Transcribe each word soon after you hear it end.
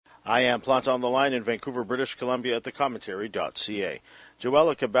I am Plant on the Line in Vancouver, British Columbia at thecommentary.ca.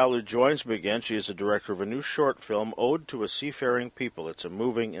 Joella Cabalu joins me again. She is the director of a new short film, Ode to a Seafaring People. It's a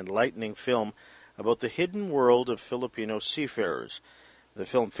moving, enlightening film about the hidden world of Filipino seafarers. The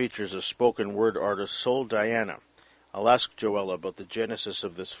film features a spoken word artist, Sol Diana. I'll ask Joella about the genesis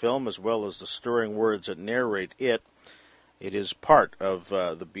of this film as well as the stirring words that narrate it. It is part of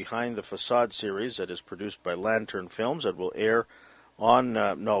the Behind the Facade series that is produced by Lantern Films that will air on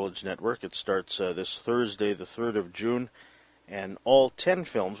Knowledge Network. It starts this Thursday, the 3rd of June, and all 10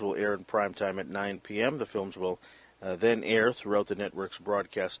 films will air in prime time at 9 p.m. The films will then air throughout the network's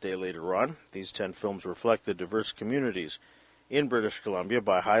broadcast day later on. These 10 films reflect the diverse communities in British Columbia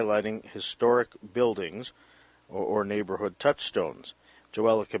by highlighting historic buildings or neighborhood touchstones.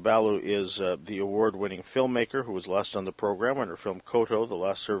 Joella Cabalu is the award-winning filmmaker who was last on the program when her film Koto, The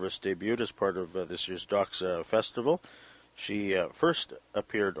Last Service, debuted as part of this year's Docs Festival. She first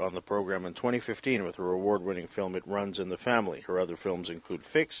appeared on the program in 2015 with her award-winning film It Runs in the Family. Her other films include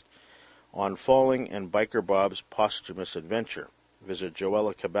Fixed, On Falling, and Biker Bob's Posthumous Adventure. Visit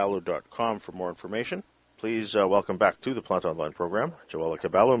joellacabalu.com for more information. Please welcome back to the Plant Online program, Joella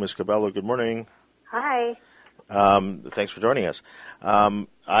Cabalu. Ms. Cabalu, good morning. Hi. Thanks for joining us. I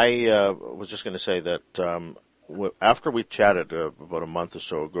was just going to say that after we chatted about a month or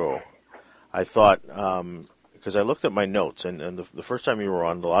so ago, I thought, because I looked at my notes, and the first time you were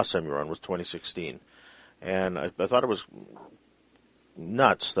on, the last time you were on was 2016, and I thought it was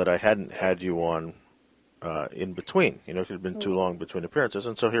nuts that I hadn't had you on in between. You know, it had been too long between appearances,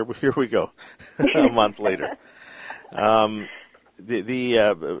 and so here we go, a month later.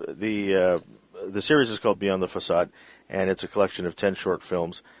 The series is called Beyond the Facade, and it's a collection of 10 short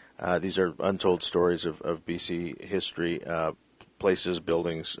films. These are untold stories of BC history, places,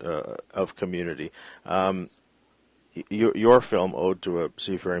 buildings, of community. Your film, Ode to a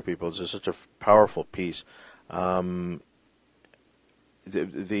Seafaring People, is such a powerful piece. The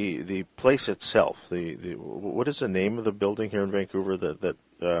place itself, what is the name of the building here in Vancouver that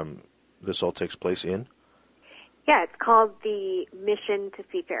this all takes place in? Yeah, it's called the Mission to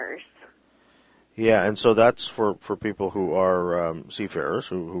Seafarers. Yeah, and so that's for people who are seafarers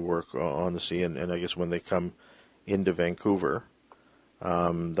who work on the sea, and I guess when they come into Vancouver,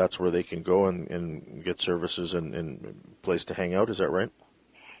 that's where they can go and get services and place to hang out. Is that right?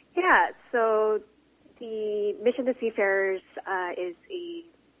 Yeah, so the Mission to Seafarers is a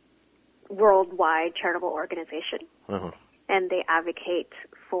worldwide charitable organization, and they advocate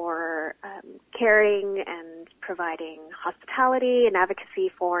for caring and providing hospitality and advocacy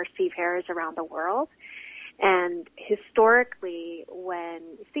for seafarers around the world. And historically,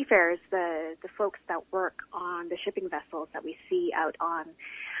 when seafarers, the folks that work on the shipping vessels that we see out on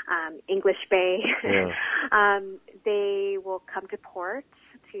English Bay, they will come to port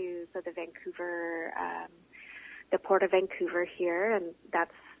the Vancouver, the Port of Vancouver here, and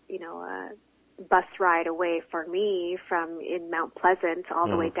that's, a bus ride away for me from in Mount Pleasant all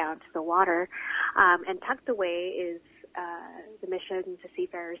the way down to the water. And tucked away is the Mission to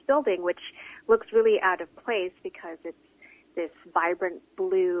Seafarers building, which looks really out of place because it's this vibrant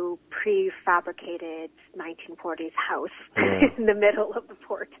blue prefabricated 1940s house in the middle of the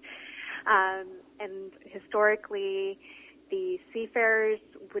port. And historically, the seafarers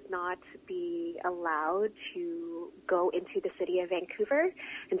would not be allowed to go into the city of Vancouver,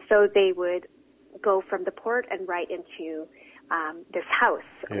 and so they would go from the port and right into this house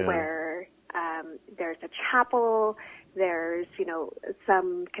where there's a chapel, there's,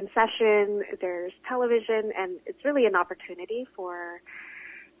 some concession, there's television, and it's really an opportunity for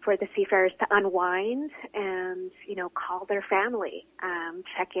the seafarers to unwind and, call their family,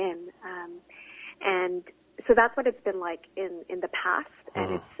 check in. And so that's what it's been like in the past,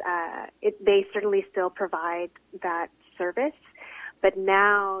 and they certainly still provide that service. But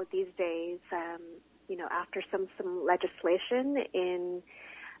now, these days, after some legislation in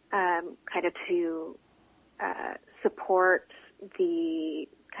kind of to support the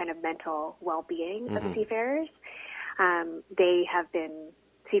kind of mental well-being of seafarers,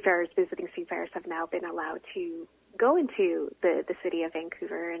 visiting seafarers have now been allowed to go into the city of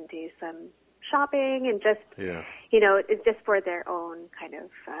Vancouver and do some shopping and just, it's just for their own kind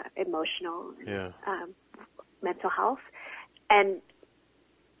of emotional and mental health. And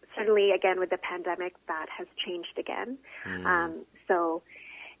certainly, again, with the pandemic, that has changed again. So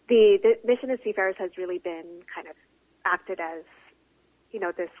the Mission to Seafarers has really been kind of acted as,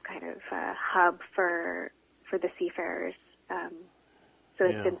 this kind of hub for the seafarers. So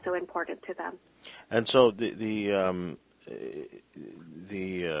it's been so important to them. And so the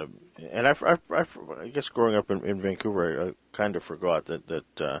and I guess growing up in Vancouver, I kind of forgot that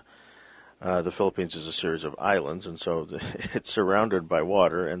the Philippines is a series of islands, and so it's surrounded by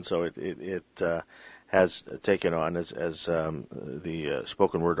water, and so it has taken on as the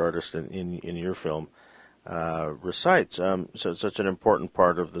spoken word artist in your film recites. So it's such an important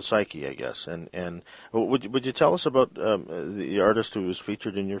part of the psyche, I guess. And would you tell us about the artist who was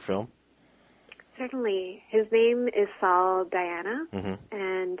featured in your film? Certainly. His name is Saul Diana, Mm-hmm.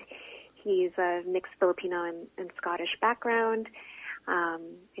 and he's a mixed Filipino and Scottish background,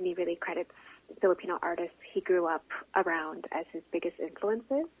 and he really credits Filipino artists he grew up around as his biggest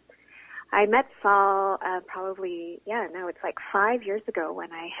influences. I met Saul now it's like 5 years ago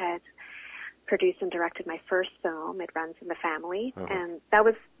when I had produced and directed my first film, It Runs in the Family, Uh-huh. and that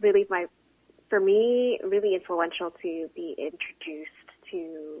was really for me, really influential to be introduced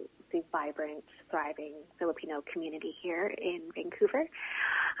to the vibrant, thriving Filipino community here in Vancouver.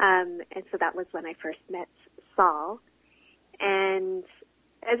 And so that was when I first met Saul. And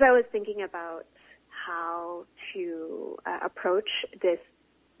as I was thinking about how to approach this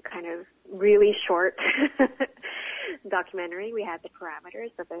kind of really short documentary, we had the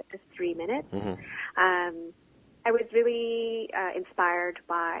parameters of a 3 minutes. Mm-hmm. I was really inspired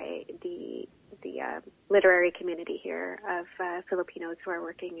by the literary community here of Filipinos who are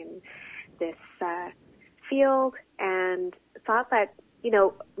working in this field, and thought that,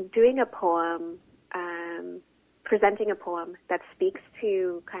 doing a poem, presenting a poem that speaks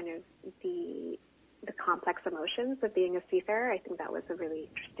to kind of the complex emotions of being a seafarer, I think that was a really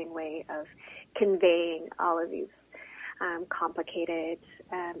interesting way of conveying all of these complicated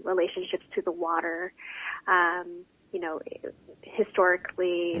relationships to the water,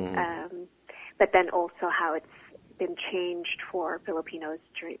 historically, but then also how it's been changed for Filipinos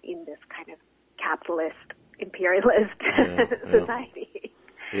in this kind of capitalist, imperialist society.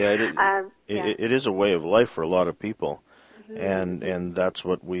 Yeah, it is a way of life for a lot of people. Mm-hmm. And that's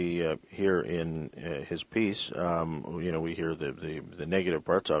what we hear in his piece. We hear the negative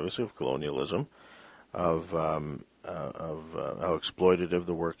parts, obviously, of colonialism, of how exploitative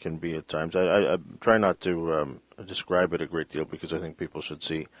the work can be at times. I try not to describe it a great deal because I think people should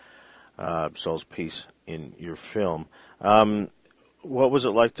see Saul's piece in your film. What was it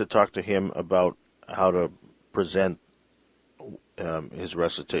like to talk to him about how to present his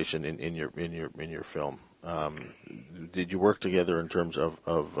recitation in your film? Did you work together in terms of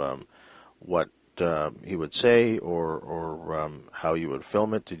what he would say, or how you would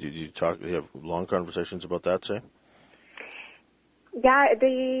film it? Did you have long conversations about that? Say. Yeah,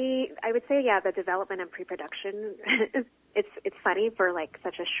 I would say the development and pre-production. It's funny for like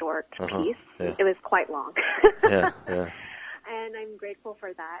such a short piece. Yeah. It was quite long. Yeah. And I'm grateful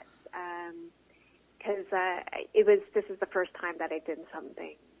for that because this is the first time that I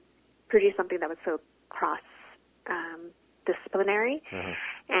produced something that was so cross disciplinary,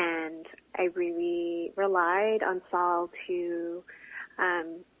 and I really relied on Saul to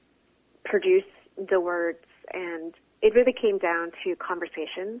produce the words, and it really came down to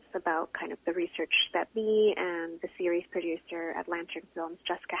conversations about kind of the research that me and the series producer at Lantern Films,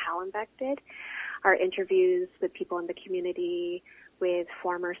 Jessica Hallenbeck, did, our interviews with people in the community, with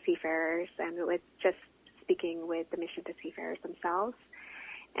former seafarers, and with just speaking with the Mission to Seafarers themselves.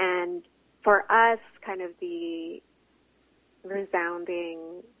 And for us, kind of the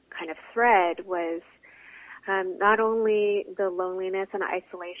resounding kind of thread was not only the loneliness and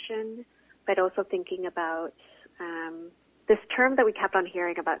isolation, but also thinking about this term that we kept on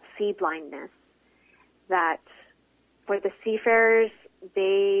hearing about sea blindness, that for the seafarers,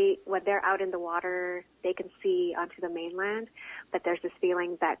 when they're out in the water, they can see onto the mainland, but there's this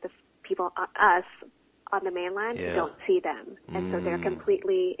feeling that the people, us, on the mainland, don't see them, and so they're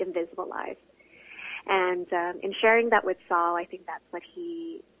completely invisibilized. And in sharing that with Saul, I think that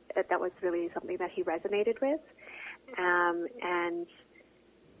was really something that he resonated with, and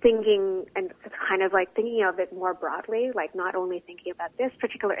thinking and kind of like thinking of it more broadly, like not only thinking about this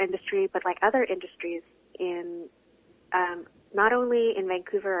particular industry, but like other industries in not only in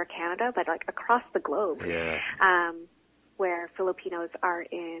Vancouver or Canada, but like across the globe, where Filipinos are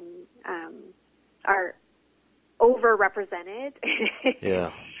overrepresented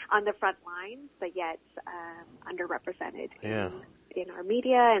on the front lines, but yet underrepresented in our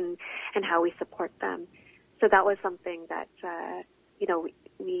media and how we support them. So that was something that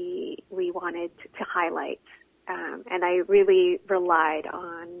we wanted to highlight, and I really relied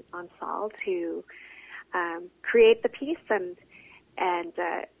on Saul to create the piece, and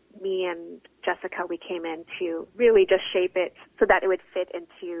me and Jessica, we came in to really just shape it so that it would fit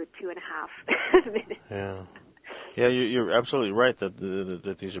into 2.5 minutes. Yeah. Yeah, you're absolutely right that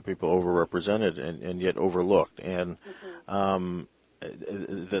these are people overrepresented and yet overlooked, and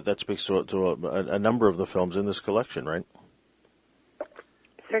that speaks to a number of the films in this collection, right?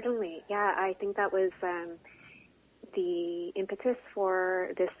 Certainly, yeah. I think that was the impetus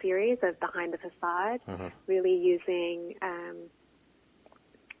for this series of Behind the Facade, really using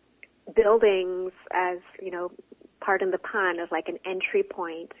buildings as, pardon the pun, as like an entry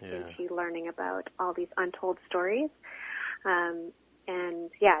point into learning about all these untold stories. And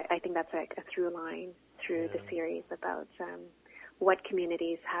yeah, I think that's like a through line through the series about what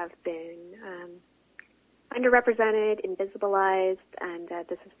communities have been underrepresented, invisibilized, and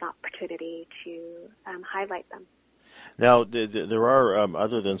this is an opportunity to highlight them. Now, there are,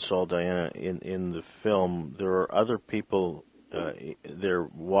 other than Saul Diana in the film, there are other people there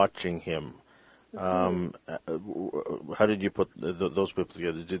watching him. How did you put those people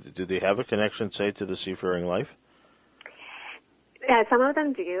together? Did they have a connection, say, to the seafaring life? Yeah, some of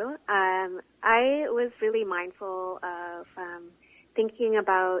them do. I was really mindful of thinking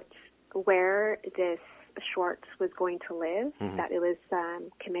about where this short was going to live, that it was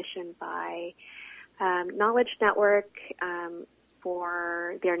commissioned by Knowledge Network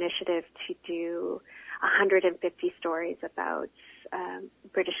for their initiative to do 150 stories about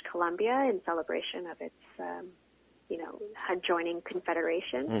British Columbia in celebration of its, joining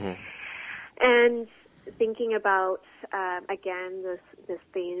Confederation. And thinking about, again, this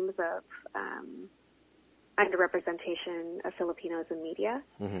themes of underrepresentation of Filipinos in media.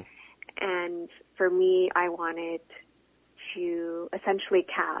 And for me, I wanted to essentially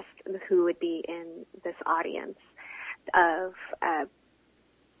cast who would be in this audience of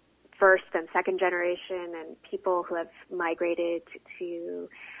first and second generation and people who have migrated to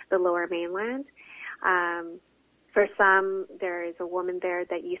the Lower Mainland. For some, there is a woman there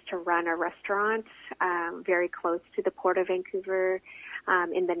that used to run a restaurant very close to the Port of Vancouver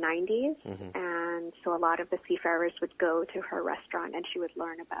in the 90s. And so a lot of the seafarers would go to her restaurant and she would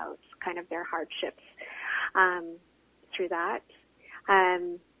learn about kind of their hardships through that.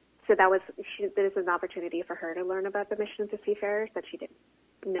 So that was, there's an opportunity for her to learn about the missions of seafarers that she didn't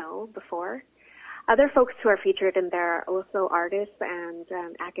know before. Other folks who are featured in there are also artists and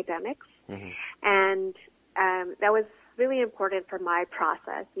academics. And that was really important for my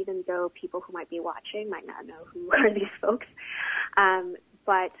process, even though people who might be watching might not know who are these folks.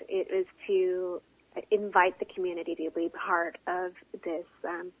 But it was to invite the community to be part of this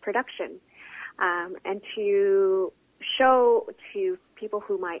production and to show to people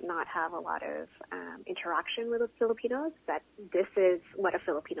who might not have a lot of interaction with Filipinos that this is what a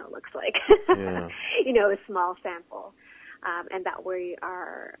Filipino looks like. A small sample, and that we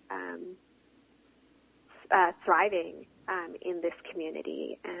are thriving in this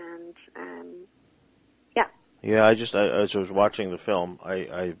community. And yeah, as I was watching the film,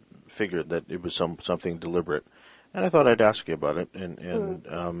 I figured that it was something deliberate, and I thought I'd ask you about it, and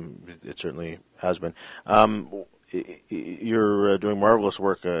it certainly has been. You're doing marvelous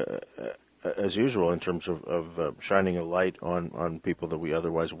work as usual in terms of shining a light on people that we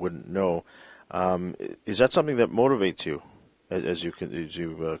otherwise wouldn't know. Is that something that motivates you as you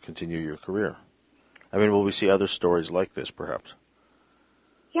continue your career? I mean, will we see other stories like this, perhaps?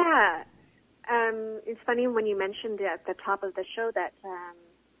 Yeah. It's funny when you mentioned at the top of the show that,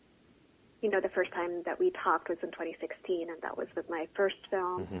 the first time that we talked was in 2016, and that was with my first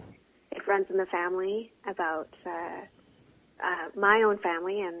film, It Runs in the Family, about my own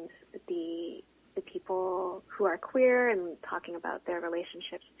family and the people who are queer and talking about their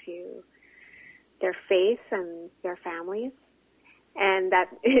relationships to their faith and their families. And that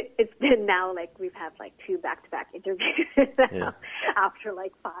it's been now like we've had like 2 back-to-back interviews after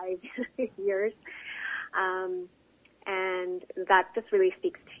like 5 years. And that just really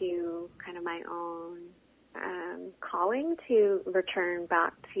speaks to kind of my own calling to return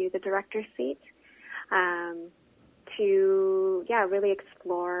back to the director's seat, to really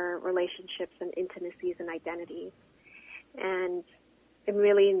explore relationships and intimacies and identities. And I'm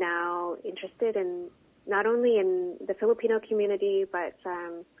really now interested in not only in the Filipino community, but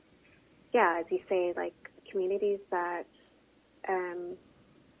as you say, like communities that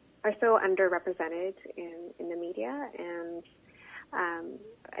are so underrepresented in the media, and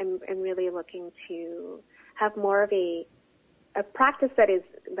I'm really looking to have more of a practice that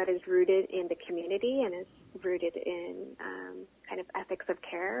is rooted in the community and is rooted in kind of ethics of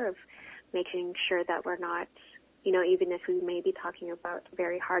care, of making sure that we're not, even if we may be talking about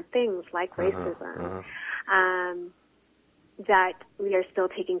very hard things like racism, that we are still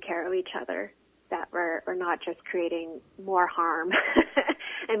taking care of each other, that we're not just creating more harm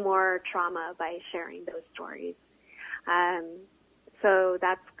and more trauma by sharing those stories. So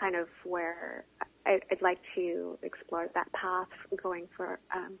that's kind of where I'd like to explore that path going further.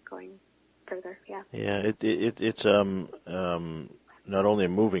 Yeah. Yeah, it's not only a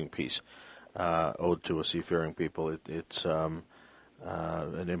moving piece, ode to a seafaring people. It's an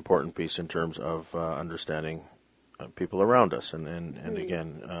important piece in terms of understanding people around us, and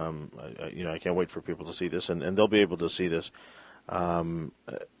again, I can't wait for people to see this, and they'll be able to see this on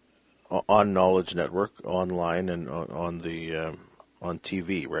Knowledge Network, online, and on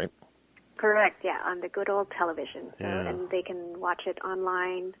TV, right? Correct. Yeah, on the good old television, and they can watch it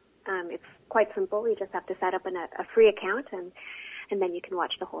online. It's quite simple. You just have to set up a free account, and then you can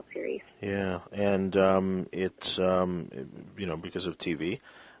watch the whole series. Yeah, and it's because of TV,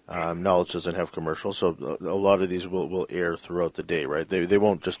 Knowledge doesn't have commercials, so a lot of these will air throughout the day, right? They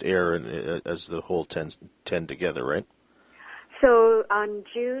won't just air as the whole 10 together, right? So on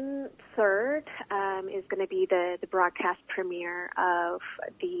June 3rd is going to be the broadcast premiere of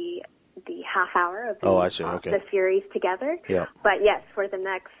the half hour of the series together. Yeah. But yes, for the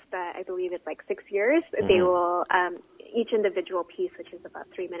next, I believe it's like 6 years, they will, each individual piece, which is about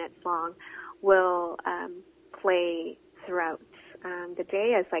 3 minutes long, will play throughout the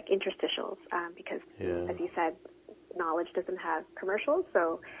day as like interstitials, because, as you said, Knowledge doesn't have commercials,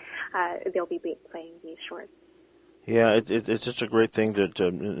 so they'll be playing these shorts. Yeah, it's such a great thing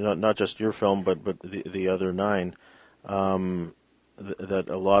to not just your film, but the other 9, that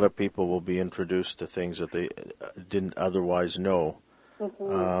a lot of people will be introduced to things that they didn't otherwise know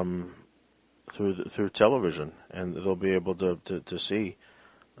through television, and they'll be able to see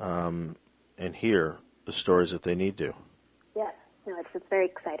and hear the stories that they need to. Yes, no, it's very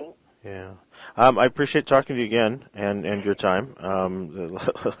exciting. Yeah, I appreciate talking to you again and your time.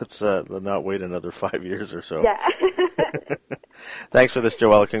 Let's not wait another 5 years or so. Yeah. Thanks for this,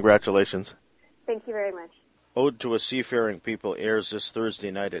 Joella. Congratulations. Thank you very much. Ode to a Seafaring People airs this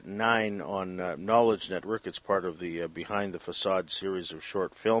Thursday night at 9 on Knowledge Network. It's part of the Behind the Facade series of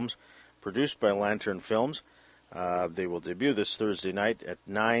short films produced by Lantern Films. They will debut this Thursday night at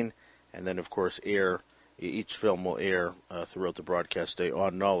 9, and then, of course, each film will air throughout the broadcast day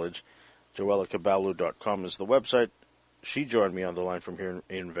on Knowledge. JoellaCabalu.com is the website. She joined me on the line from here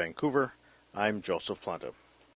in Vancouver. I'm Joseph Planta.